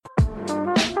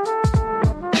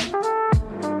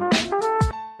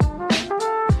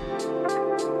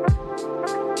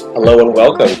Hello and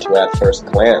welcome to At First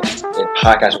Glance, a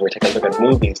podcast where we take a look at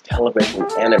movies, television,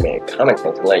 anime, comic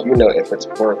books, and let you know if it's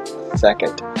worth a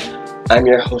second. I'm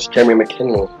your host, Jeremy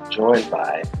McKinley, joined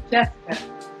by Jessica.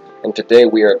 And today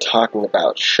we are talking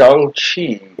about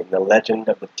Shang-Chi and the Legend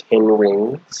of the Ten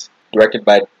Rings, directed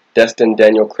by Destin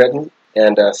Daniel Cretton,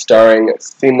 and starring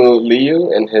Simu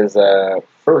Liu in his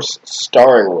first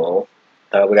starring role.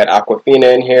 We got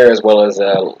Awkwafina in here, as well as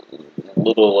a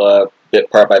little bit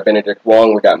part by Benedict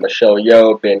Wong. We got Michelle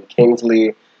Yeoh, Ben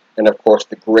Kingsley, and of course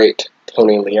the great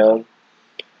Tony Leung.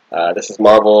 This is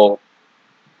Marvel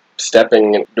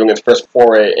doing its first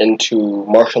foray into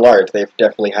martial arts. They've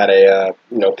definitely had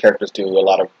characters do a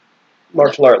lot of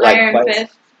martial art like Iron fights.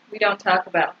 Fist, we don't talk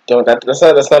about. That's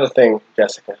not a thing,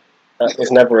 Jessica. That was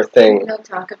never a thing. We don't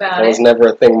talk about That it. was never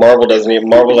a thing. Marvel doesn't even.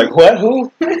 Marvel's like, what? Who?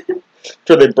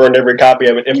 Sure, they burned every copy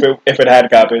of it if it had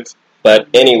copies. But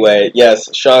anyway, yes,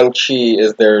 Shang-Chi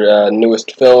is their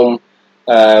newest film,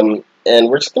 and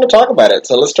we're just going to talk about it.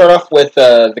 So let's start off with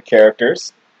the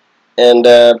characters. And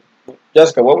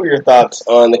Jessica, what were your thoughts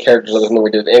on the characters of this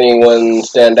movie? Did anyone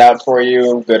stand out for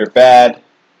you, good or bad?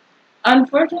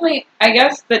 Unfortunately, I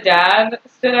guess the dad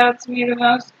stood out to me the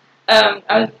most.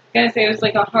 I was going to say it was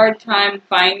like a hard time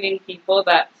finding people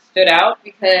that stood out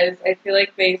because I feel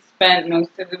like they spent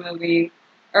most of the movie,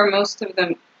 or most of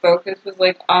the focus was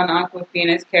like on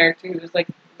Awkwafina's character, who was like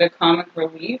the comic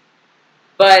relief.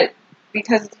 But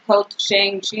because it's called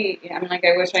Shang-Chi, I'm like,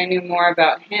 I wish I knew more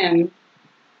about him,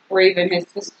 or even his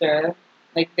sister.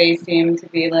 Like, they seem to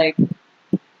be like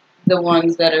the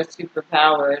ones that are super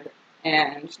powered,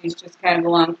 and she's just kind of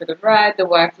along for the ride, the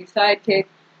wacky sidekick.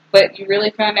 But you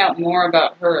really found out more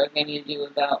about her than you do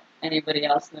about anybody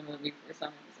else in the movie for some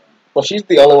reason. Well, she's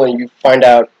the only one you find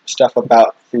out stuff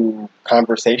about through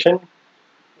conversation,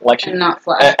 And not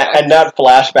flashbacks. and not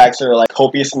flashbacks or like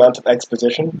copious amounts of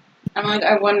exposition. I'm like,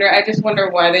 I just wonder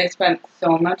why they spent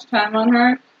so much time on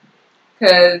her.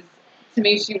 Because to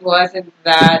me, she wasn't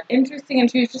that interesting,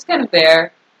 and she was just kind of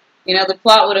there. You know, the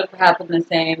plot would have happened the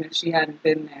same if she hadn't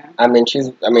been there.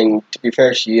 To be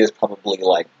fair, she is probably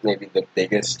like maybe the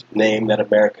biggest name that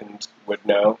Americans would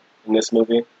know in this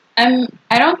movie. I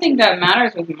don't think that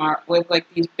matters with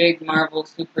like these big Marvel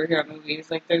superhero movies.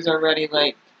 Like, there's already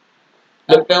like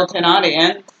a built-in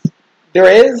audience. There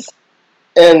is,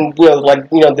 and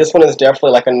this one is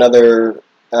definitely like another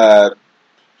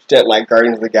stint like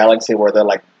Guardians of the Galaxy, where they're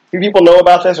like, do people know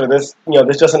about this, or this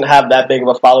doesn't have that big of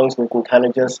a following, so we can kind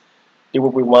of just do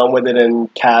what we want with it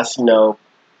and cast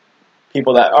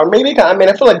people that are maybe.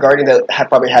 I feel like Guardians that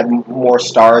probably had more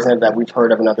stars in it that we've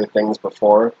heard of in other things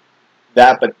before.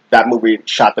 But that movie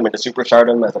shot them into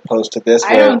superstardom as opposed to this.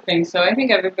 I don't think so. I think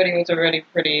everybody was already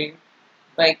pretty,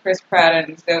 like Chris Pratt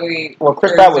and Zoe. Well,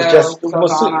 Chris Pratt was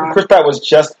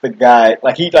just the guy.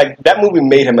 That movie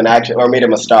made him made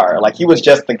him a star. Like, he was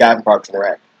just the guy from Parks and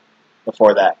Rec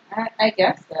before that. I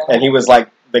guess so. And he was like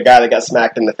the guy that got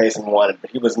smacked in the face and wanted, but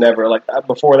he was never like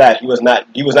before that. He was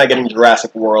not getting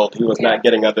Jurassic World. He was not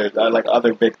getting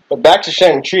other big. But back to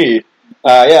Shang-Chi.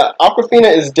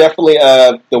 Awkwafina is definitely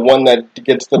the one that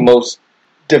gets the most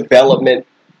development,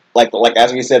 like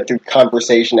as we said, through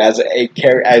conversation as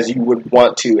you would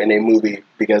want to in a movie,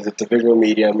 because it's a visual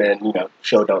medium and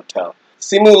show don't tell.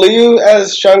 Simu Liu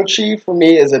as Shang-Chi for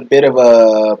me is a bit of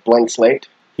a blank slate.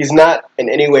 He's not in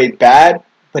any way bad,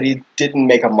 but he didn't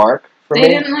make a mark for me. They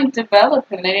didn't develop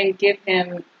him. They didn't give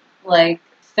him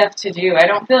stuff to do. I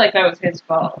don't feel like that was his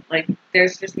fault. Like, there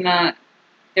was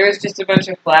just a bunch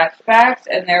of flashbacks,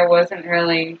 and there wasn't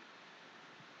really,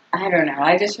 I don't know.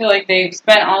 I just feel like they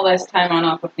spent all this time on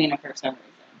Awkwafina for some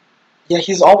reason. Yeah,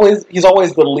 he's always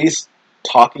the least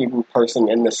talking person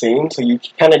in the scene, so you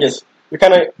kind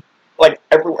of like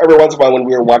every once in a while when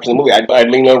we were watching the movie, I'd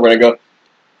lean over and I'd go,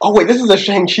 oh wait, this is a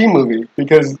Shang-Chi movie,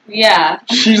 because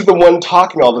she's the one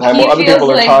talking all the time while other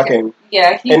people are talking.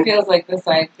 Yeah, he feels like the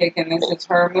sidekick, and this is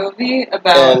her movie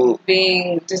about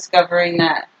discovering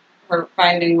that, her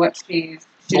finding what she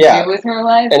should do with her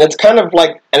life. And it's kind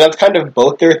of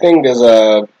both their thing,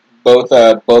 because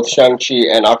both Shang-Chi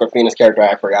and Awkwafina's character,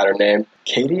 I forgot her name,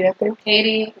 Katie, I think?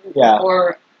 Katie,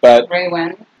 or Ray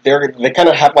Wen. They kind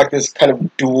of have like this kind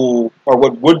of dual, or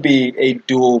what would be a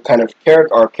dual kind of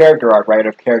character arc, right?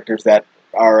 Of characters that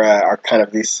are kind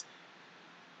of these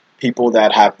people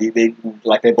that have they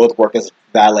both work as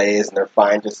valets, and they're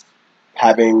fine just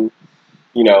having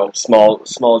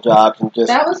small jobs, and just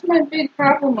that was my big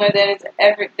problem with it.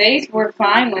 They were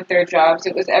fine with their jobs.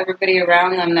 It was everybody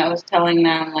around them that was telling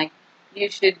them like, you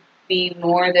should be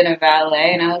more than a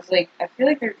valet, and I was like, I feel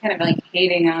like they're kind of like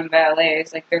hating on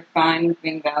valets, like they're fine with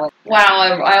being valets.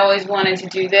 Wow, I always wanted to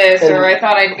do this, or I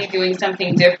thought I'd be doing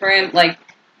something different. Like,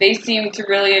 they seemed to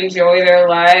really enjoy their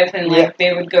life, and like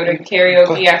they would go to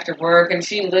karaoke after work. And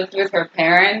she lived with her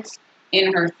parents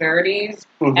in her 30s,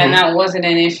 and that wasn't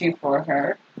an issue for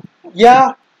her.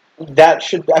 Yeah, I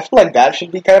feel like that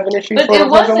should be kind of an issue but for her. But it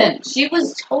wasn't. She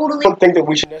was totally... I don't think that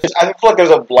we should... I feel like there's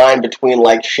a line between,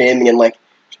 like, shaming and, like,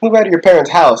 move out of your parents'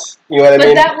 house. You know what I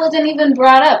mean? But that wasn't even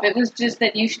brought up. It was just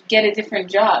that you should get a different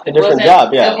job.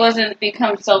 It wasn't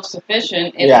become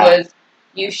self-sufficient. It was,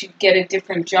 you should get a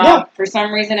different job. Yeah. For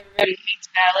some reason, everybody hates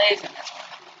ballets in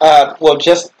this. Well,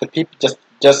 just the people,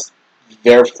 just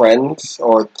their friends,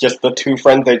 or just the two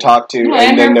friends they talk to,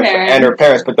 and her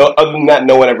parents. But other than that,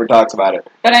 no one ever talks about it.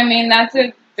 But I mean, that's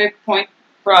a good point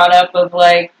brought up of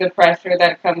like the pressure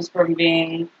that comes from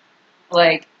being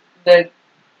like the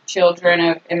children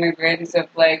of immigrants. Of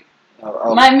like,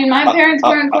 my parents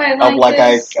weren't quite like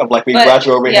this. We brought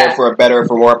you over here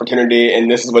for more opportunity,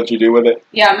 and this is what you do with it.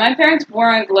 Yeah, my parents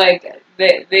weren't like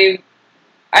they.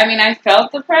 I mean, I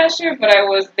felt the pressure, but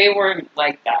they weren't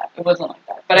like that. It wasn't like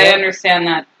that. But I understand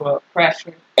that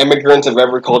pressure. Immigrants of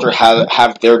every culture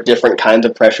have their different kinds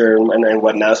of pressure and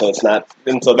whatnot, so it's not,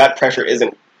 and so that pressure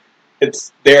isn't,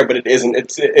 it's there, but it isn't,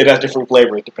 it has different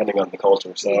flavors depending on the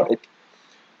culture, so.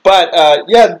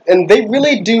 And they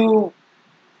really do,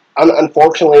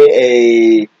 unfortunately,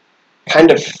 a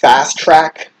kind of fast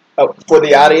track for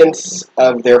the audience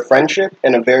of their friendship,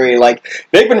 in a very, like,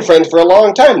 they've been friends for a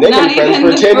long time. They've been friends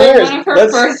for 10 years. One of her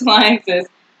first lines is,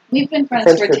 we've been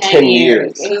friends for 10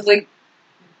 years. It was like,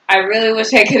 I really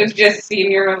wish I could have just seen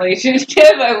your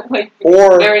relationship.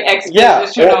 Very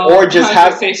expositional or just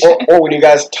conversation. Or when you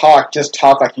guys talk, just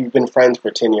talk like you've been friends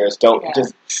for 10 years. Don't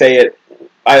just say it.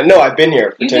 I know I've been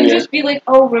here for 10 years. You can just be like,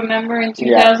 oh, remember in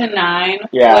 2009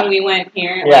 when we went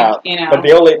here? Yeah. Like, you know.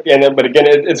 But again,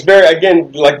 it's very,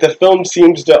 again, like the film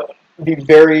seems to be it's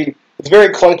very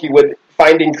clunky with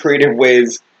finding creative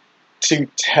ways to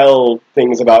tell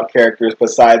things about characters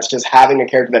besides just having a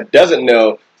character that doesn't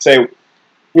know say,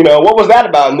 you know, what was that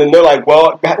about? And then they're like,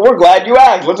 well, we're glad you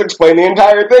asked. Let's explain the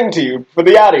entire thing to you for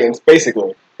the audience,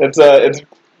 basically. It's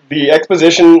the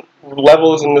exposition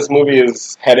levels in this movie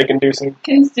is headache-inducing.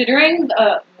 Considering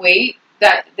the weight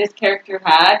that this character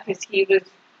had, because he was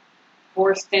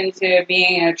forced into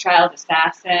being a child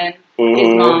assassin. His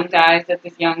mom dies at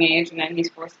this young age, and then he's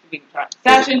forced to be a child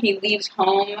assassin. He leaves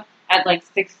home at like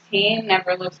 16,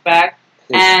 never looks back.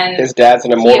 His dad's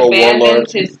an immortal warlord. He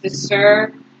abandons his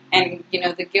sister, and, you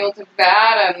know, the guilt of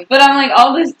that. But I'm like,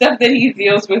 all this stuff that he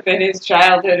deals with in his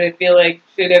childhood, I feel like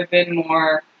should have been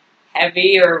more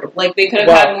heavy, or like they could have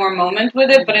had more moments with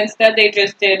it, but instead they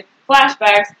just did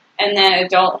flashbacks, and then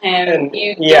adult him, and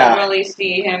you don't really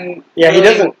see him. Yeah,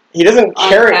 really he doesn't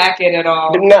unpack it at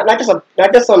all. Not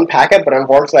just unpack it, but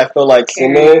unfortunately, I feel like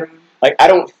Simu, like I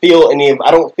don't feel any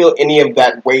of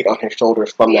that weight on his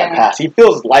shoulders from that past. He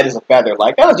feels light as a feather,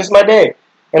 like, oh, it's just my day,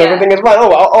 and everything is fine.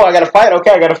 Oh, I gotta fight.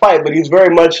 Okay, I gotta fight. But he's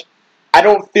very much. I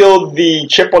don't feel the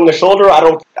chip on the shoulder. I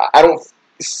don't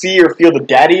see or feel the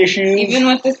daddy issues. Even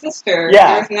with the sister.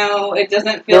 Yeah. It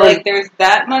doesn't feel like there's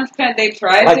that much that they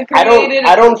tried to create it.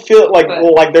 I don't feel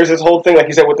like, there's this whole thing, like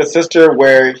you said, with the sister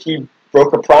where he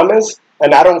broke a promise,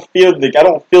 and I don't feel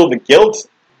the guilt.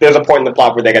 There's a point in the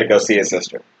plot where they gotta go see his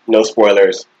sister. No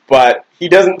spoilers. But he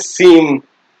doesn't seem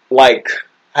like,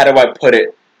 how do I put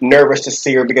it, nervous to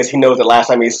see her, because he knows that last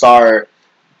time he saw her,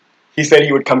 he said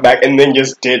he would come back and then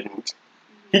just didn't.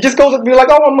 He just goes and be like,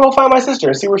 oh, I'm going to find my sister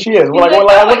and see where she is. What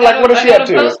is she up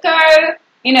to? A postcard,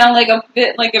 you know, like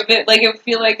it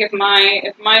feel like if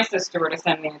my sister were to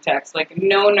send me a text, like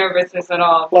no nervousness at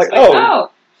all.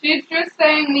 She's just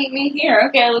saying, meet me here.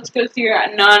 Okay, let's go see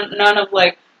her. None of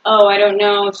like, oh, I don't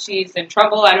know if she's in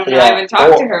trouble. I don't know. I haven't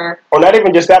talked to her. Or not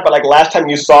even just that, but like last time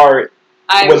you saw her,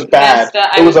 it was bad.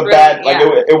 It was a bad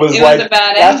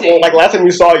ending. Like last time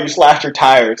you saw her, you slashed her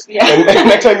tires. Yeah. And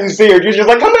next time you see her, you're just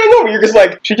like, come on over. You're just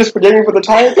like, she just forgave me for the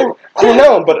tire thing? I don't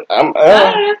know, but I don't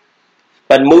know.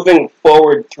 But moving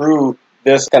forward through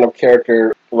this kind of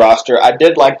character roster, I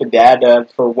did like the dad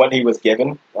for what he was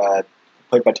given,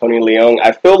 played by Tony Leung.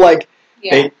 I feel like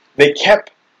they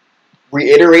kept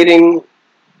reiterating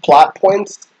plot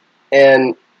points,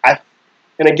 and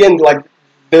again, like,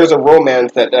 there's a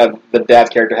romance that the dad's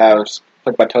character has,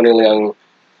 played by Tony Leung,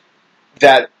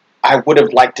 that I would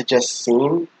have liked to just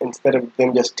seen instead of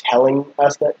them just telling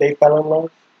us that they fell in love.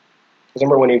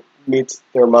 Remember when he meets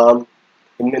their mom,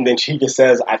 and then she just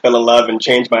says, "I fell in love and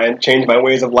changed my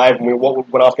ways of life, and we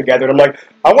went off together." And I'm like,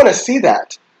 I want to see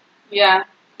that. Yeah,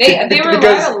 they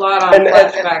rely a lot on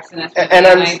flashbacks in this movie, and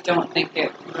I don't think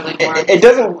it really works. It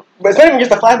doesn't. It's not even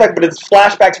just a flashback, but it's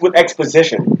flashbacks with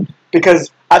exposition.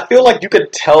 Because I feel like you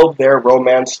could tell their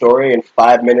romance story in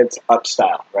 5 minutes up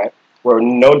style, right? where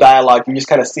no dialogue, you just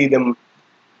kind of see them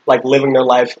like living their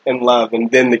life in love, and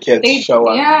then the kids show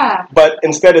up. Yeah. But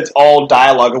instead, it's all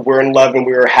dialogue of we're in love and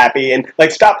we're happy, and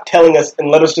like stop telling us and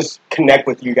let us just connect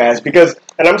with you guys. Because,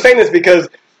 and I'm saying this because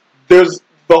there's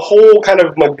the whole kind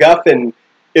of MacGuffin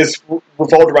is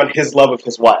revolved around his love of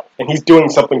his wife, and he's doing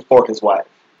something for his wife,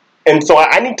 and so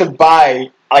I need to buy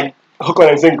like hook, line,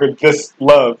 and sinker this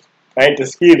love. I need to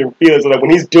see it and feel it, so that when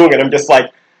he's doing it, I'm just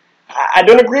like, I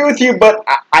don't agree with you, but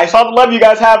I saw the love you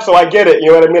guys have, so I get it.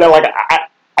 You know what I mean?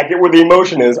 I get where the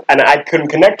emotion is, and I couldn't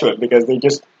connect to it because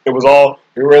it was all,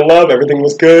 we were in love, everything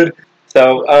was good.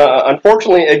 So,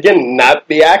 unfortunately, again, not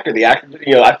the actor. The actor,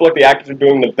 I feel like the actors are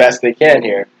doing the best they can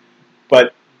here,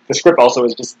 but the script also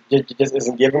just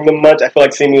isn't giving them much. I feel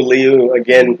like Simu Liu,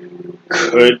 again,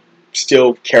 could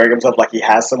still carry himself like he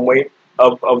has some weight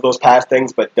of those past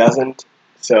things, but doesn't.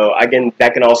 So, again,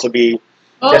 that can also be...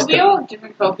 Well, we all have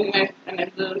different coping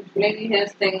mechanisms. Maybe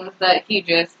his thing was that he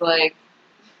just, like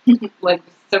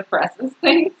suppresses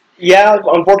things. Yeah,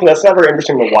 unfortunately, that's not very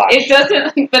interesting to watch. It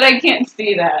doesn't, but I can't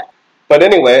see that. But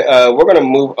anyway, we're going to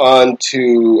move on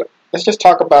to, let's just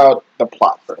talk about the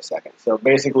plot for a second. So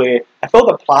basically, I feel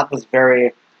the plot was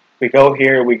very, we go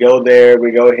here, we go there,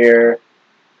 we go here,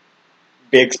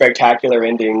 big spectacular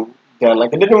ending done.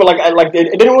 Like it didn't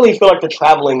really feel like the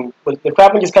traveling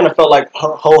just kind of felt like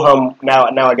ho hum. Now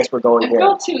I guess we're going here. It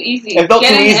felt too easy. It felt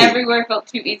Getting too easy. everywhere felt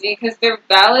too easy because they're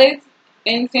valets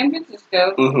in San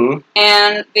Francisco,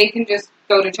 and they can just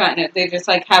go to China. They just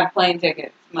like have plane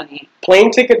tickets money.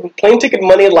 Plane ticket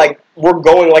money. Like we're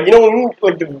going. Like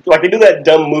like they do that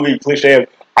dumb movie cliche of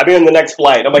I'll be on the next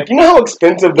flight. I'm like, you know how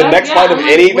expensive the next flight of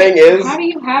anything is? How do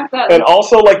you have that? And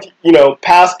also like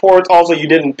passports. Also, you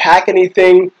didn't pack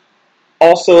anything.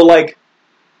 Also, like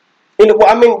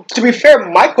I mean, to be fair,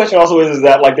 my question also is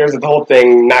that like there's the whole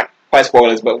thing not. Quite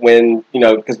spoilers, but when,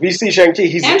 because we see Shang-Chi,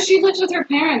 and she lives with her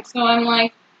parents, so I'm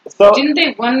like, so, didn't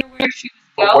they wonder where she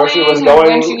was going? Where she was or going,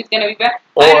 when she was going to be back?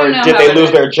 Or did they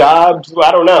lose their jobs?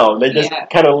 I don't know. They just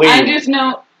kind of leave. I just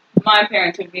know my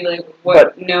parents would be like,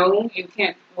 what? But, no, you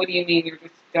can't. What do you mean you're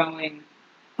just going?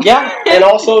 Yeah, and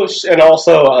also, if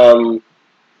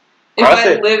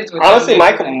I lived with honestly,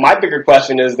 my bigger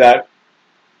question is that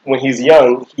when he's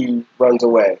young, he runs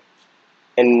away.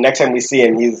 And next time we see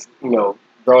him, he's,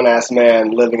 grown-ass man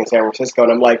living in San Francisco,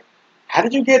 and I'm like, how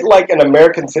did you get, like, an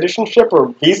American citizenship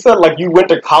or visa? Like, you went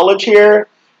to college here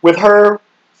with her?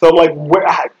 So I'm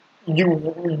like,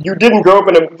 you didn't grow up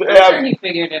in a... I'm sure he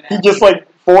figured it out. He just, like,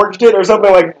 forged it or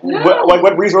something? Like, no,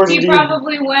 what resources he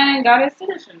probably went and got his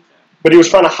citizenship. But he was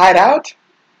trying to hide out?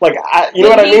 Like, you know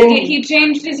what I mean? He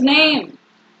changed his name.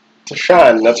 To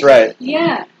Sean, that's right.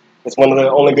 Yeah. It's one of the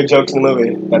only good jokes in the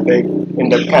movie that they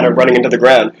end up kind of running into the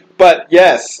ground. But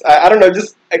yes, I don't know,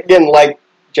 just again, like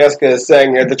Jessica is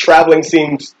saying, the traveling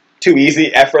seems too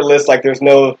easy, effortless, like there's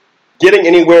no getting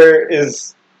anywhere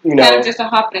is, kind of just a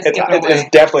hop and a skip away. It's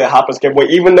definitely a hop and skip away.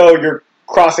 Even though you're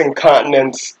crossing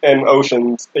continents and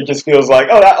oceans, it just feels like,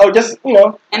 just.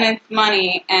 And it's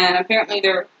money, and apparently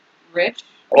they're rich.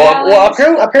 Well,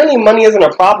 apparently money isn't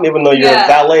a problem, even though you're a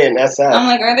valet in SF. I'm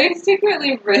like, are they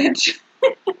secretly rich?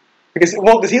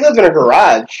 Because he lives in a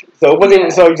garage, so it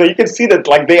wasn't. So you could see that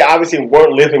like they obviously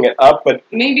weren't living it up, but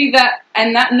maybe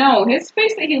his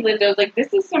space that he lived in was like,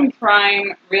 this is some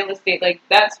prime real estate. Like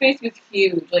that space was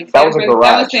huge. Like that was a garage.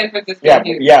 That was San Francisco.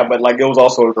 Yeah, but like it was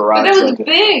also a garage. But that was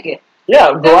big.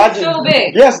 Yeah, garages. So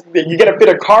big. Yes, you get to fit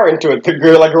a car into it.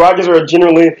 Like garages are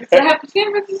generally.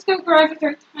 San Francisco garages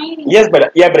are tiny. Yes,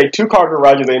 but a 2-car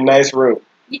garage is a nice room.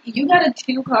 You got a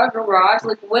 2-car garage?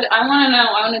 Like, what? I want to know.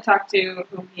 I want to talk to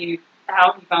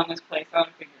how he found this place. I want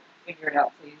to figure it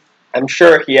out, please. I'm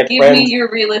sure he had friends. Give me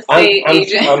your real estate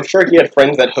agent. I'm sure he had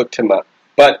friends that hooked him up.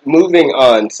 But moving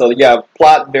on. So, yeah,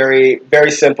 plot very,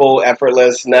 very simple,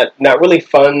 effortless, not really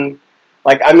fun.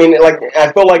 Like, I mean, like,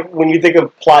 I feel like when you think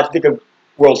of plot, you think of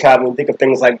world travel, you think of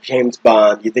things like James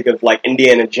Bond, you think of, like,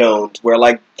 Indiana Jones, where,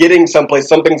 like, getting someplace,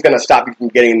 something's going to stop you from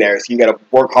getting there, so you got to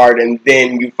work hard, and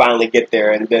then you finally get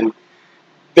there, and then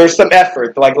there's some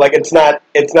effort. Like it's not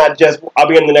just, I'll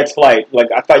be on the next flight.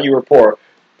 Like, I thought you were poor.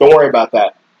 Don't worry about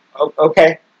that.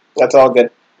 Okay, that's all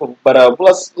good. But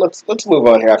let's move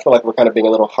on here. I feel like we're kind of being a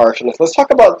little harsh on this. Let's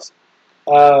talk about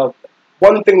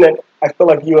one thing that I feel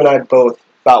like you and I both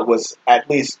thought was at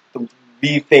least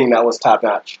the thing that was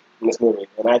top-notch in this movie,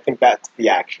 and I think that's the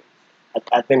action.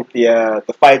 I think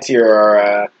the fights here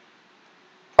are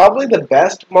probably the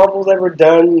best Marvel's ever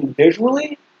done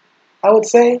visually, I would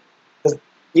say.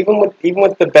 Even with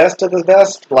the best of the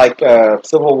best, like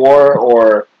Civil War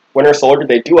or Winter Soldier,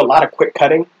 they do a lot of quick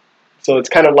cutting. So it's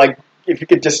kind of like if you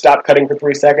could just stop cutting for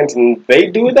 3 seconds, and they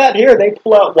do that here. They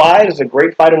pull out wide. There's a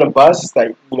great fight on a bus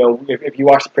that, if you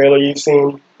watch the trailer you've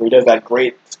seen, where he does that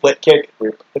great split kick,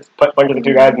 where he punches the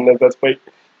two guys and does that split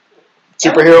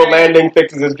superhero landing,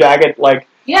 fixes his jacket, like.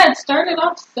 Yeah, it started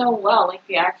off so well, like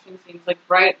the action scenes, like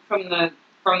right from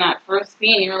that first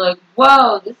scene, you're like,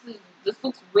 whoa, this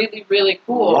looks really, really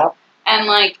cool. Yep. And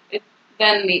like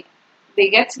then they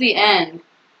get to the end,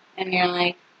 and you're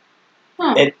like,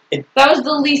 huh, that was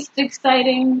the least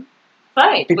exciting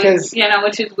fight, because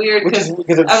which is weird because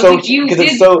it's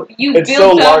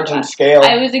so large in scale.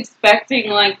 I was expecting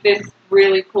like this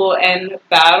really cool end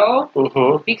battle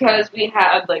because we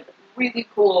had like really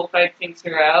cool fight scenes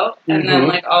throughout, and then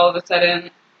like all of a sudden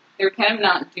they're kind of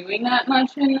not doing that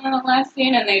much in the last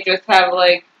scene, and they just have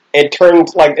like it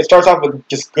starts off with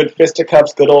just good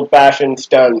fisticuffs, good old fashioned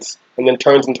stunts, and then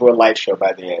turns into a light show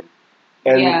by the end.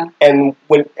 And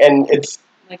it's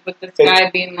like with the sky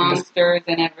beam monsters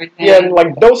and everything. Yeah,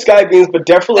 like no sky beams, but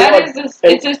definitely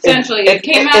it's essentially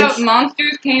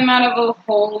monsters came out of a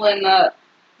hole in the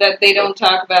that they don't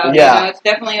talk about. Yeah. It's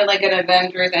definitely like an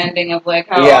Avengers ending of like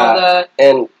how all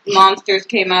the monsters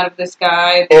came out of the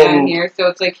sky down here. So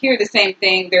it's like here the same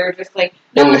thing. They're just like,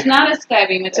 no, it's not a sky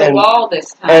beam, it's a wall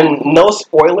this time. And no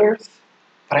spoilers,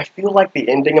 but I feel like the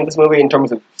ending of this movie in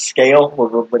terms of scale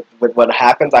with what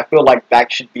happens, I feel like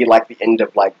that should be like the end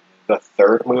of like the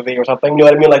third movie or something. You know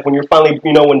what I mean? Like when you're finally,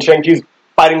 when Shang-Chi's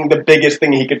fighting the biggest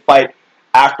thing he could fight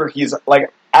after he's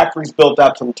built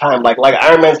up some time. Like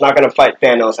Iron Man's not going to fight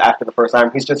Thanos after the first time.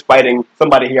 He's just fighting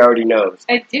somebody he already knows.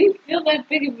 It didn't feel that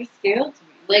big of a scale to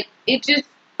me. Like, it just,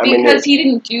 because he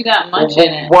didn't do that much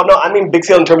in it. Well, no, I mean big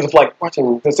scale in terms of, like,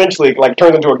 watching, essentially, like,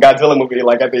 turns into a Godzilla movie,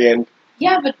 like, at the end.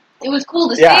 Yeah, but it was cool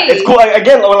to see. Yeah, it's cool. Like,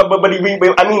 again,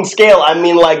 but I mean scale. I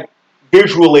mean, like,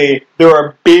 visually, there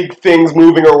are big things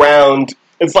moving around.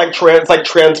 It's like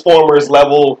Transformers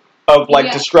level of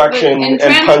destruction and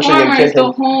punching and kicking.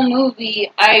 The whole movie,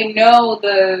 I know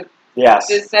the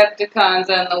Decepticons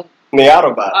and the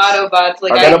Autobots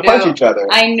like, are going to punch each other.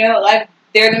 I know,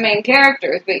 they're the main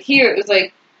characters, but here it was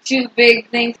like two big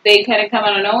things. They kind of come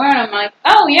out of nowhere, and I'm like,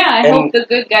 oh yeah, I hope the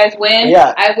good guys win.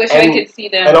 Yeah, I wish I could see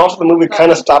them. And also, the movie kind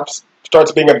of starts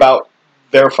being about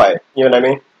their fight. You know what I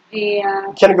mean?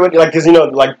 Yeah. Kind of like because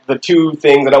the two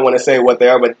things, I don't want to say what they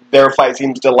are, but their fight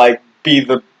seems to like be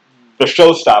the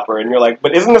showstopper, and you're like,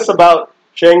 but isn't this about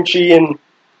Shang-Chi and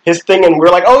his thing? And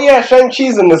we're like, oh yeah,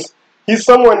 Shang-Chi's in this. He's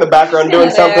somewhere in the background doing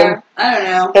something. I don't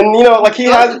know. And like he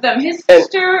both has of them. His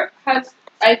sister has,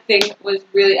 I think,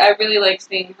 I really like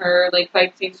seeing her like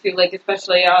fight scenes too, like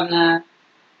especially on the,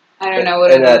 I don't know what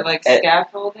it is, like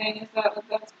scaffolding. Is that what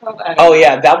that's called?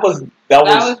 That was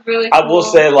really cool. I will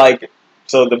say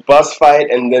so the bus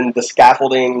fight and then the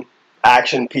scaffolding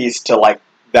action piece to like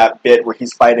that bit where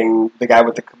he's fighting the guy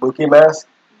with the kabuki mask.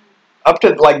 Up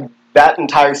to like that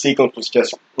entire sequence was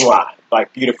just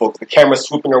beautiful. The camera's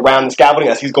swooping around the scaffolding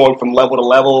as he's going from level to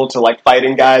level to like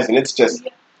fighting guys, and it's just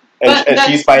and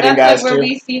she's fighting guys where too.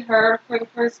 We see her for the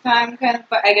first time, kind of.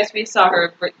 But I guess we saw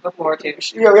her before too.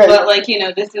 Yeah.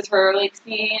 But this is her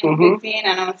scene, big scene,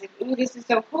 and I was like, ooh, this is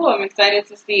so cool. I'm excited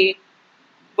to see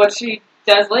what she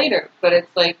does later. But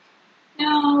it's like,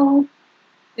 no,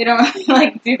 they don't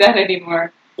really do that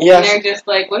anymore. Yeah, and they're just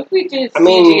like, what if we did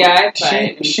CGI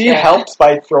fight? She helps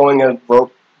by throwing a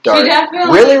rope dart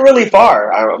really, really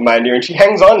far, mind you, and she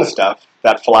hangs on to stuff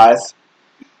that flies.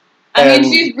 I mean,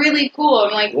 she's really cool.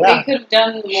 I'm like, they could have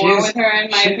done more with her, in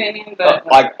my opinion. But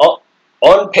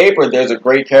on paper, there's a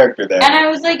great character there. And I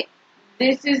was like,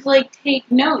 this is take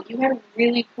note. You had a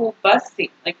really cool bus scene.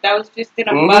 That was just in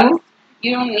a bus.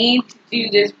 You don't need to do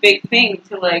this big thing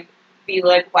to be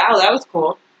like, wow, that was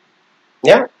cool.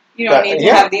 Yeah. You don't need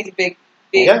to have these big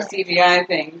CGI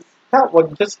things. Yeah, well,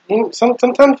 just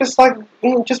sometimes just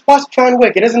watch John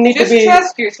Wick. It doesn't need to be. Just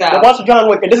trust yourself. Watch John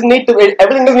Wick. It doesn't need to.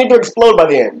 Everything doesn't need to explode by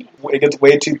the end. It gets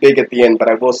way too big at the end. But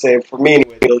I will say, for me,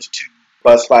 anyway, those two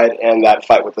bus fight and that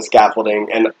fight with the scaffolding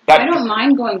and that. I don't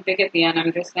mind going big at the end.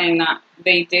 I'm just saying that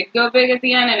they did go big at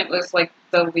the end, and it was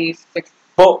the least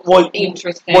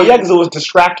interesting. Well, yeah, because it was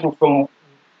distracting from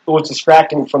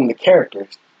the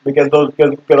characters. Because a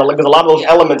lot of those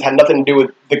elements had nothing to do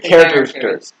with the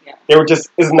characters. Yeah. They were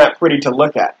just, isn't that pretty to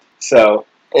look at? So,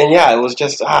 and yeah, it was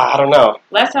just, I don't know.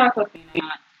 Less Aquafina,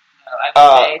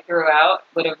 I would say, throughout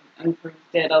would have improved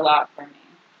it a lot for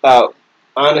me.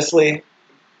 Honestly,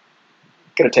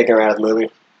 could have taken her out of the movie.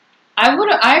 I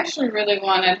actually really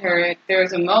wanted her. There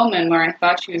was a moment where I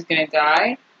thought she was going to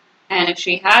die. And if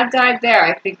she had died there,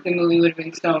 I think the movie would have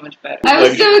been so much better. I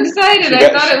was so excited. I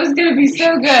thought it was going to be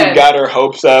so good. She got her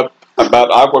hopes up about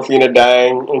Aquafina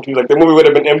dying, and she was like, the movie would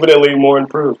have been infinitely more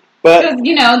improved. But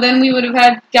Because, then we would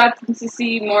have gotten to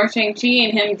see more Shang-Chi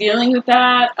and him dealing with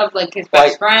that, of, his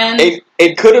best friend.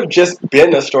 it could have just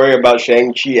been a story about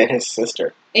Shang-Chi and his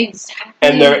sister. Exactly.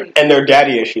 And their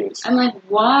daddy issues. I'm like,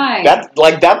 why?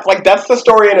 That's the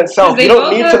story in itself. They You don't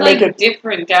both need have, to make it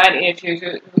different dad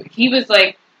issues. He was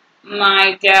like,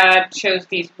 my dad chose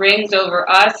these rings over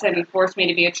us and forced me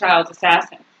to be a child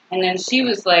assassin. And then she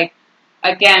was like,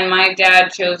 again, my dad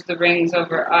chose the rings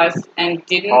over us and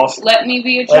didn't let me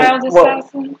be a child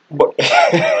assassin. But, but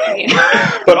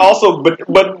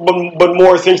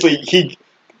more essentially,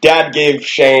 Dad gave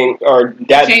Shang-Chi more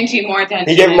attention.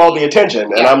 He gave him all the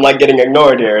attention, and I'm getting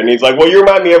ignored here. And he's like, "Well, you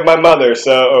remind me of my mother."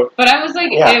 So, but I was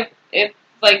like, if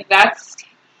that's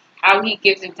how he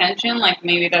gives attention,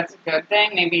 maybe that's a good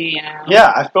thing. Maybe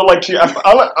Yeah, I feel like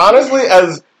honestly,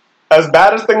 as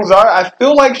bad as things are, I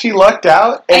feel like she lucked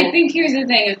out. I think here's the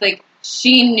thing: is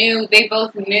they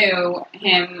both knew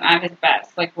him at his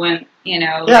best. When when he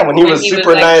was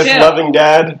super nice, chill. Loving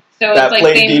dad. So that it's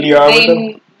played DDR with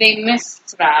him. They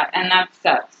missed that, and that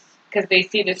sucks because they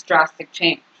see this drastic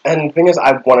change. And the thing is,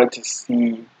 I wanted to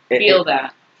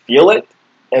feel it,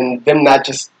 and them not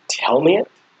just tell me it.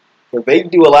 Because they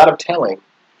do a lot of telling,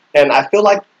 and I feel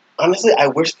like honestly, I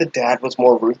wish the dad was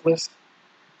more ruthless.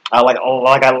 I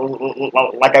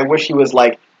wish he was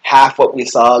half what we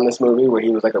saw in this movie, where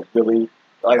he was a really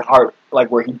heart,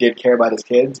 where he did care about his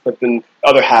kids, but then the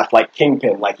other half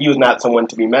Kingpin, he was not someone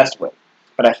to be messed with.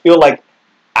 But I feel like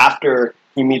after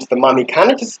he meets the mom, he's kind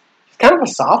of a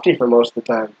softie for most of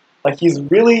the time. He's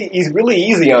really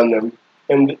easy on them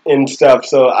and stuff.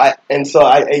 I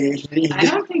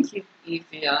don't think he's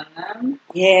easy on them.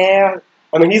 Yeah,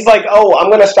 I mean he's like, oh, I'm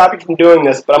gonna stop you from doing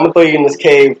this, but I'm gonna put you in this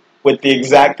cave with the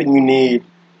exact thing you need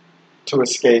to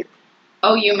escape.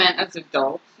 Oh, you meant as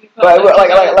adults?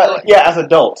 Yeah, as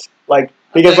adults.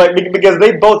 Because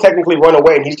they both technically run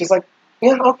away, and he's just like,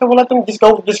 yeah, okay, well let them just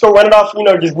go run it off,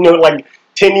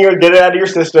 10 years, get it out of your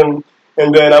system,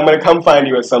 and then I'm gonna come find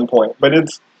you at some point. He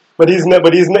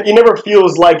never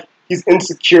feels like he's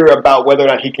insecure about whether or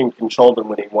not he can control them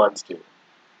when he wants to.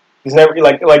 He's never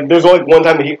there's only one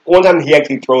time that he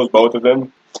actually throws both of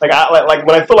them. When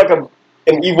I feel like an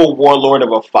evil warlord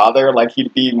of a father,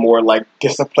 he'd be more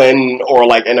disciplined or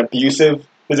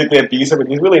physically abusive, but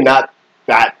he's really not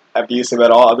that abusive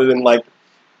at all, other than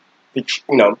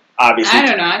obviously, I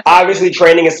don't know. Obviously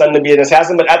training his son to be an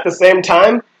assassin, but at the same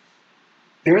time,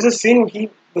 there's a scene where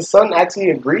the son actually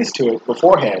agrees to it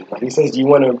beforehand. He says, "Do you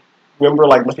want to remember?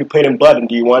 Must be played in blood, and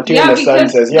do you want to?" Yeah, and the son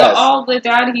says, "Yes." All the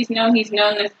dad he's known this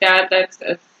dad that's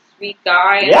a sweet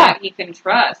guy and that he can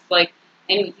trust.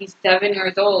 And he's 7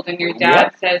 years old, and your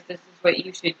dad says this is what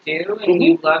you should do, and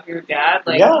you love your dad.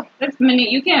 That's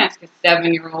you can't ask a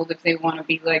 7-year-old if they want to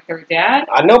be like their dad.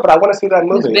 I know, but I want to see that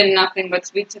movie. There's been nothing but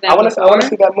sweet to them. I want to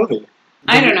see that movie.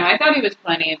 I don't know. I thought he was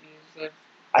plenty abusive.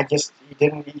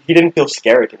 He didn't feel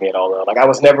scary to me at all, though. I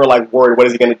was never worried. What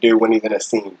is he going to do when he's in a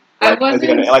scene? Is anyone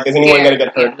going to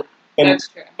get hurt? Yeah, that's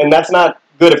true. And that's not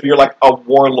good if you're a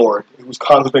warlord who's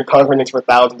been conquering things for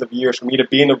thousands of years. For me to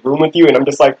be in the room with you, and I'm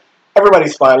just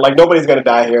everybody's fine. Nobody's going to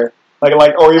die here.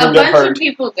 Or even get hurt. A bunch of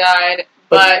people died,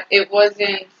 but it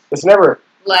wasn't. It's never.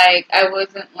 I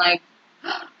wasn't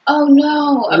oh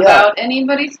no, about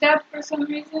anybody's death for some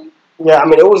reason. Yeah, I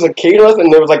mean, it was occasional,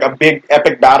 and there was a big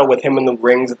epic battle with him in the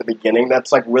rings at the beginning.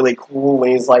 That's really cool.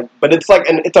 And he's but it's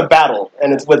and it's a battle,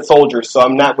 and it's with soldiers, so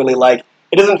I'm not really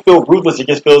it doesn't feel ruthless. It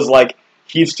just feels like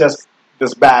he's just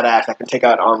this badass that can take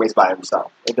out armies by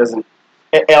himself. It doesn't.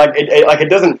 It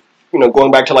doesn't. Going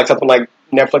back to something like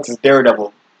Netflix's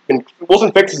Daredevil. When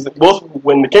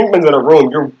the Kingpin's in a room,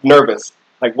 you're nervous.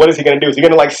 What is he going to do? Is he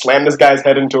going to slam this guy's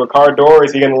head into a car door? Or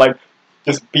is he going to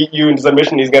just beat you into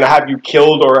submission? He's going to have you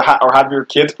killed or have your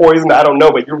kids poisoned? I don't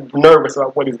know, but you're nervous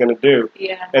about what he's going to do.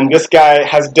 Yeah. And this guy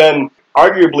has done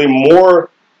arguably more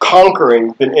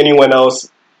conquering than anyone else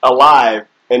alive,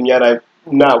 and yet I'm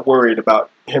not worried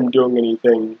about him doing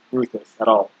anything ruthless at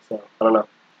all. So I don't know.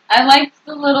 I liked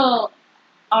the little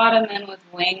Ottoman with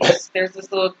wings. There's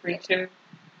this little creature.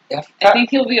 Yeah. I think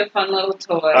he'll be a fun little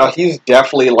toy. He's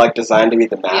definitely designed to be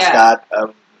the mascot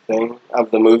of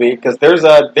the movie, because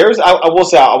I will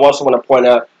say, I also want to point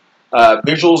out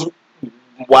visuals.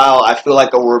 While I feel they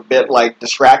were a bit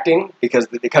distracting because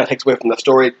it kind of takes away from the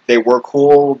story, they were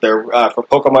cool. They're for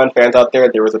Pokemon fans out there.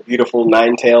 There was a beautiful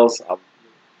Ninetales.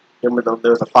 Remember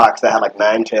there was a fox that had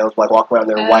 9 tails, walking around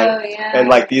there white,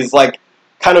 and these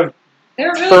kind of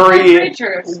they're really furry cool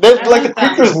creatures. The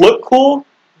creatures look cool,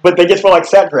 but they just feel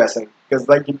set dressing because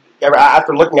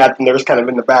after looking at them, they're just kind of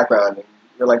in the background, and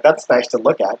you're that's nice to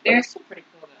look at. They're still pretty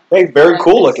cool though. They're very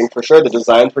cool looking for sure. The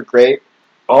designs were great.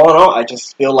 all in all, I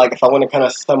just feel like if I want to kind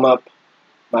of sum up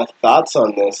my thoughts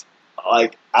on this,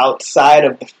 like outside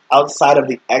of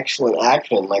the excellent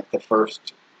action, like the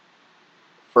first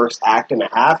act and a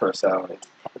half or so, it's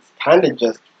kind of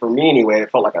just, for me anyway,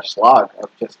 it felt like a slog of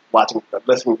just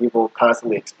listening to people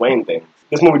constantly explain things.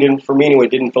 This movie didn't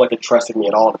feel like it trusted me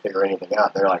at all to figure anything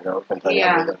out. They're like, no, we can tell you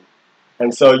everything.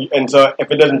 And so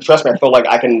if it doesn't trust me, I feel like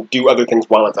I can do other ththings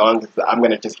while it's on, because I'm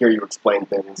going to just hear you explain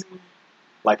things.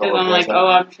 Because I'm like, oh,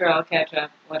 I'm sure I'll catch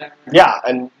up, whatever. Yeah,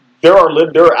 and there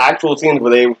are actual scenes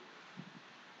where they...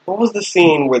 What was the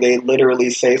scene where they literally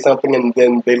say something and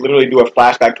then they literally do a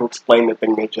flashback to explain the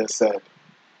thing they just said?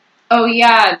 Oh,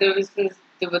 yeah, there was this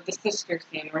with the sister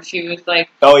scene where she was like...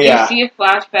 Oh, yeah. You see a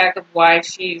flashback of why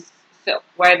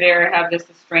they have this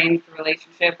estranged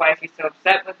relationship, why she's so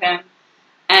upset with him.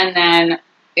 And then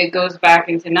it goes back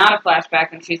into not a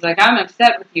flashback, and she's like, I'm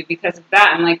upset with you because of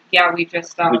that. I'm like, yeah, we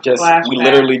just saw a flashback. We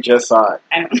literally just saw it.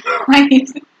 I don't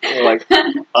know. Like,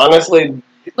 honestly...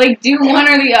 Like, do one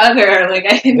or the other. Like,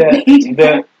 I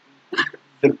didn't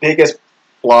the biggest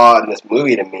flaw in this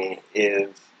movie to me is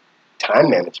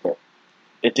time management.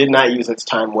 It did not use its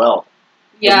time well.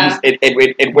 Yeah.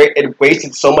 It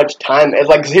wasted so much time. It's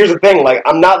like, here's the thing, like,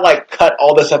 I'm not like, cut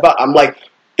all this stuff out. I'm like,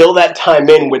 fill that time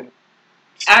in with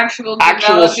actual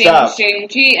developing stuff.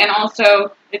 Shang-Chi, and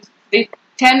also it's the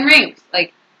 10 rings.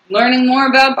 Like, learning more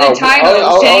about the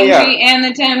titles, Shang-Chi and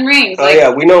the 10 rings.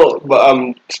 Like, we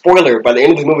know, spoiler, by the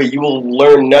end of the movie, you will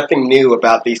learn nothing new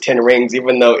about these 10 rings,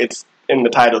 even though it's in the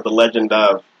title, The Legend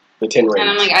of the 10 Rings. And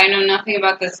I'm like, I know nothing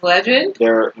about this legend.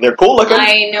 They're cool looking.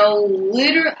 I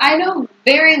know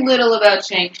very little about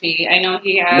Shang-Chi. I know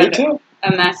he had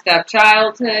a messed up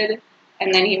childhood,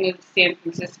 and then he moved to San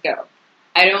Francisco.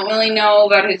 I don't really know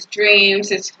about his dreams,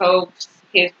 his hopes,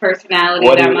 his personality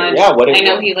that much. Yeah, I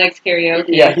know he likes karaoke.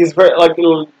 Yeah, he's very, like,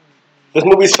 this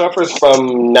movie suffers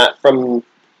from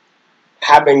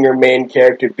having your main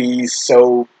character be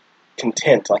so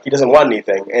content. Like, he doesn't want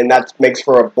anything, and that makes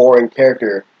for a boring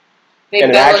character in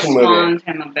an action movie. They Bella Swanned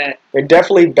him a bit. They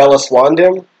definitely Bella Swanned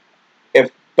him,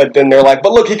 but then they're like,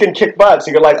 but look, he can kick butt. So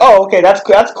you're like, oh, okay, that's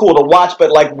cool to watch,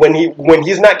 but like, when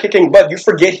he's not kicking butt, you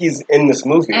forget he's in this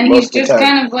movie. And he's just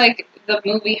kind of like, the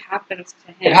movie happens to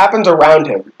him. It happens around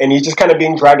him, and he's just kind of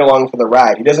being dragged along for the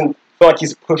ride. He doesn't feel like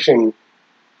he's pushing,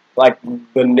 like,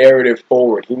 the narrative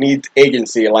forward. He needs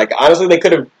agency. Like, honestly, they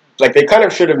kind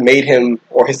of should have made him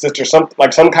or his sister some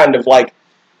kind of, like,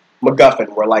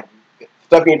 MacGuffin, where, like,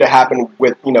 stuff needed to happen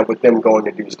with them going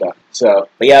to do stuff. So,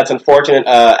 but yeah, it's unfortunate.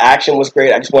 Action was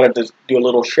great. I just wanted to do a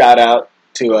little shout out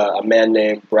to a man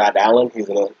named Brad Allen.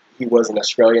 He was an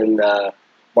Australian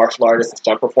martial artist and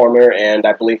stunt performer, and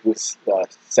I believe he was the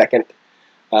second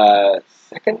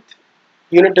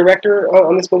unit director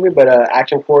on this movie, but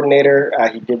action coordinator.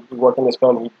 He did work on this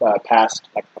film. He passed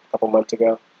like a couple months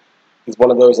ago. He's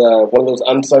one of those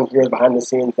unsung heroes behind the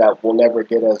scenes that will never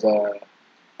get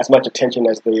as much attention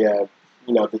as the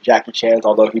Jackie Chans,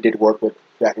 although he did work with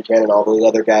Jackie Chan and all those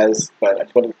other guys. But I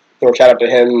just want to throw a shout out to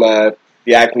him.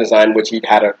 The action design, which he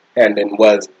had a hand in,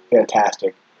 was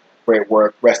fantastic. Great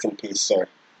work. Rest in peace, sir.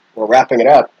 Well, wrapping it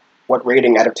up, what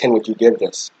rating out of 10 would you give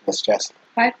this, Miss Jess?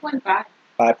 5.5.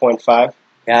 5.5?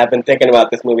 Yeah, I've been thinking about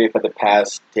this movie for the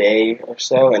past day or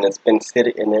so, and it's been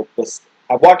sitting, and it was,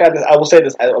 I walked out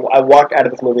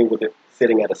of this movie with it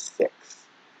sitting at a 6.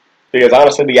 Because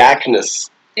honestly, the action is...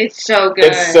 It's so good.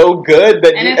 It's so good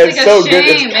that it's like so good.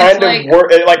 It's kind of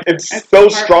it's so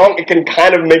strong. It can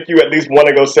kind of make you at least want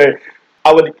to go say.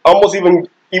 I would almost even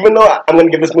though I'm going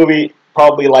to give this movie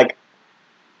probably like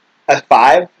a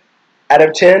 5 out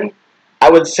of 10. I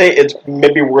would say it's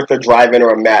maybe worth a drive-in or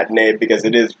a matinee because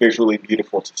it is visually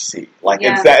beautiful to see. Like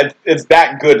it's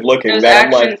that good looking. Those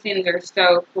action scenes are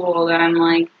so cool that I'm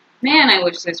like, man, I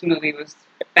wish this movie was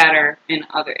better in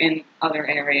other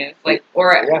areas, like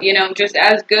just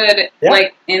as good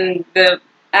like in the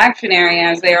action area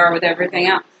as they are with everything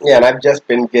else. Yeah, and I've just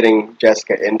been getting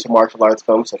Jessica into martial arts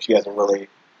films, so she hasn't really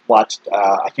watched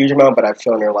a huge amount, but I've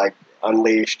shown her like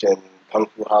Unleashed and Kung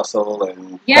Fu Hustle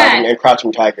and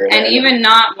Crouching Tiger, and even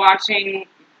not watching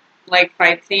like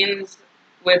fight scenes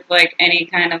with like any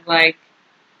kind of like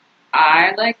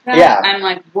eye like that. Yeah. I'm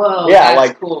like, whoa,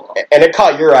 that's cool. And it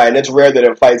caught your eye, and it's rare that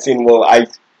a fight scene will. I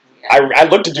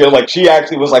looked at you like she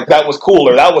actually was like, that was cool,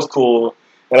 or that was cool,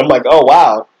 and I'm like, oh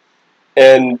wow.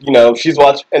 And she's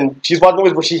watched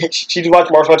movies where she's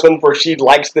watched martial arts films where she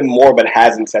likes them more, but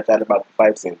hasn't said that about the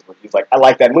fight scenes. Where she's like, I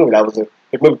like that movie. That was a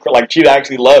good movie. Like she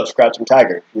actually loves Crouching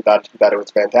Tiger. She thought it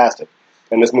was fantastic.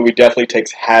 And this movie definitely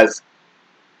has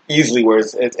easily where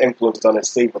its influence on its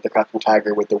sleeve with the Crouching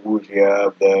Tiger, with the wuxia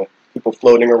of the people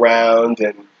floating around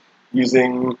and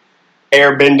using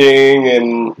airbending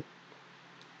and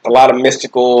a lot of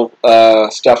mystical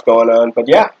stuff going on. But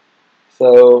yeah,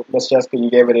 so Miss Jessica, you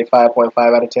gave it a 5.5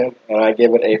 out of 10, and I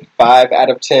gave it a 5 out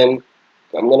of 10.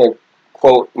 I'm gonna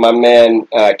quote my man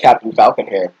Captain Falcon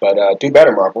here, but do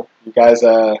better, Marvel. You guys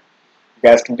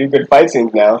can do good fight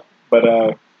scenes now,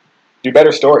 but do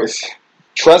better stories.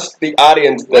 Trust the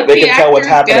audience that they can tell what's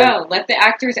happening. Go. Let the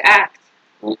actors act.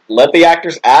 Let the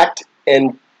actors act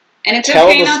and it's tell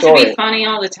okay the not story. to be funny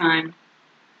all the time.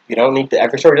 You don't need to.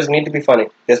 Every story doesn't need to be funny.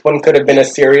 This one could have been a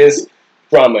serious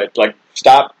drama. Like,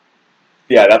 stop.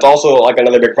 Yeah, that's also like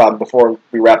another big problem. Before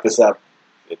we wrap this up,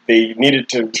 they needed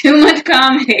to too much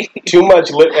comedy, too much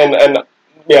and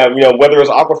yeah, you know, whether it was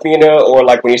Awkwafina or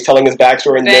like when he's telling his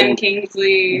backstory and Ben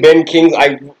Kingsley. Ben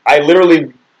Kingsley, I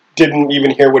literally didn't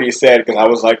even hear what he said because I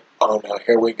was like, oh no,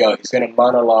 here we go. He's gonna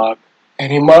monologue,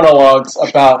 and he monologues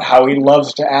about how he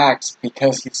loves to act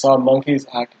because he saw monkeys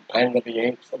act in Planet of the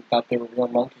Apes and thought they were real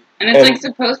monkeys. And it's like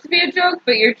supposed to be a joke,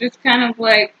 but you're just kind of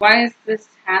like, why is this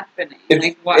happening?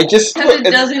 Like, why? Because it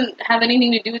doesn't have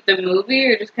anything to do with the movie,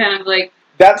 or just kind of like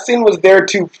that scene was there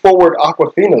to forward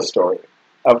Awkwafina's story.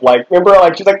 Of like, remember,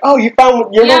 like she's like, "Oh, you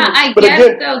found your movie." I but guess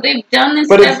again, though they've done this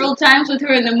several times with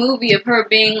her in the movie of her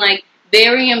being like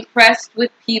very impressed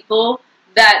with people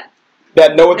that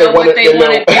know what they want to do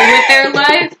with their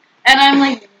life, and I'm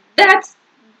like, that's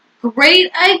great.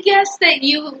 I guess that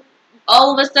you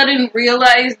all of a sudden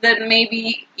realize that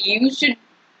maybe you should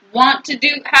want to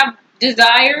have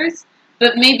desires,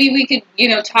 but maybe we could,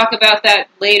 talk about that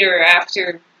later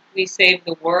after we save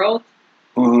the world.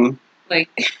 Mm-hmm. Like,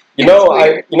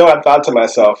 I thought to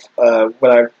myself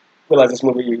when I realized this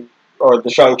movie or the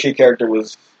Shang-Chi character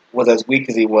was as weak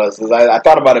as he was. Is I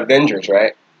thought about Avengers,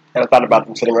 right? And I thought about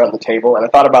them sitting around the table, and I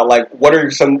thought about like what are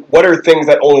things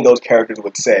that only those characters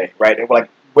would say, right? And like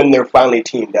when they're finally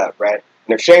teamed up, right?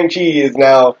 And if Shang-Chi is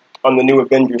now on the new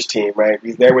Avengers team, right?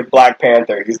 He's there with Black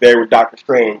Panther. He's there with Doctor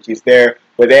Strange. He's there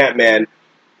with Ant-Man.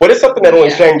 What is something that only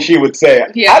Shang-Chi would say?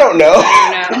 Yeah. I don't know.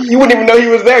 You wouldn't even know he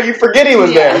was there. You forget he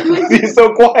was there. He's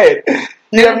so quiet.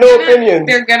 You have no opinions.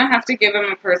 They're going to have to give him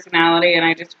a personality, and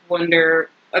I just wonder...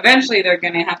 Eventually, they're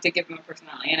going to have to give him a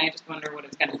personality, and I just wonder what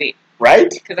it's going to be. Right?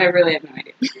 Because I really have no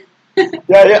idea.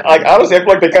 Yeah. Like, honestly, I feel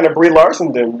like they kind of Brie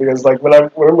Larsoned him, because, like, when I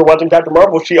remember watching Captain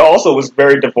Marvel, she also was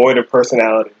very devoid of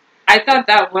personality. I thought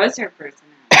that was her personality.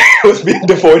 Was being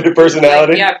devoid of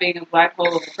personality? Like, being a black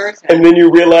hole of a person. And then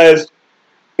you realized...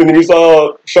 And then you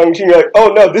saw Shang-Chi, you're like,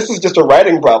 oh no, this is just a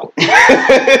writing problem. I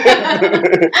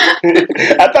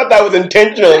thought that was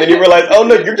intentional, and then you realize, oh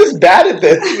no, you're just bad at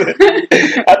this.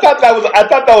 I thought that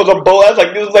was a bold. I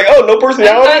was like, oh, no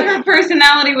personality. I thought her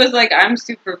personality was like, I'm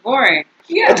super boring.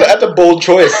 Yeah, that's a bold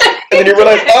choice. And then you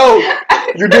realize, oh,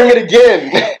 you're doing it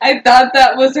again. I thought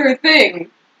that was her thing.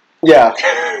 Yeah.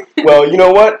 Well, you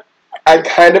know what? I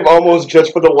kind of almost,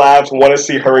 just for the laughs, want to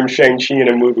see her and Shang-Chi in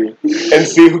a movie and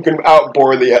see who can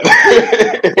outbore the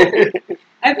other.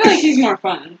 I feel like he's more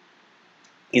fun.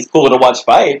 He's cooler to watch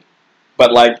fight,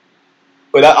 but like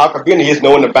without Awkwafina, he has no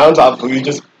one to bounce off, so he's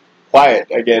just quiet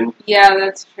again. Yeah,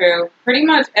 that's true. Pretty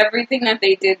much everything that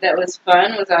they did that was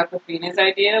fun was Awkwafina's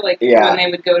idea. Like when they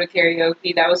would go to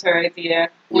karaoke, that was her idea.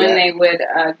 When they would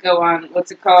go on, what's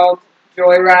it called?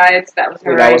 Joyrides, that was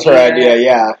her idea. That was her idea,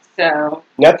 yeah. So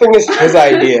nothing is his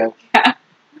idea.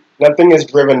 Nothing is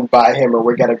driven by him, or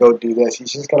we gotta go do this. He's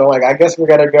just kind of like, I guess we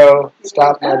gotta go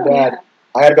stop my dad. Yeah.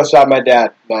 I gotta go stop my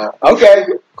dad now. Okay,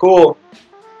 cool.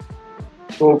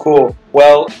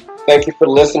 Well, thank you for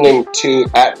listening to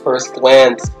At First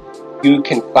Glance. You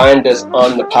can find us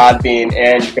on the Podbean,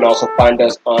 and you can also find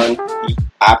us on the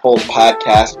Apple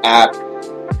Podcast app.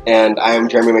 And I am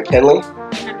Jeremy McKinley.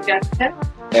 I'm Jessica.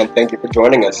 And thank you for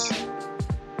joining us.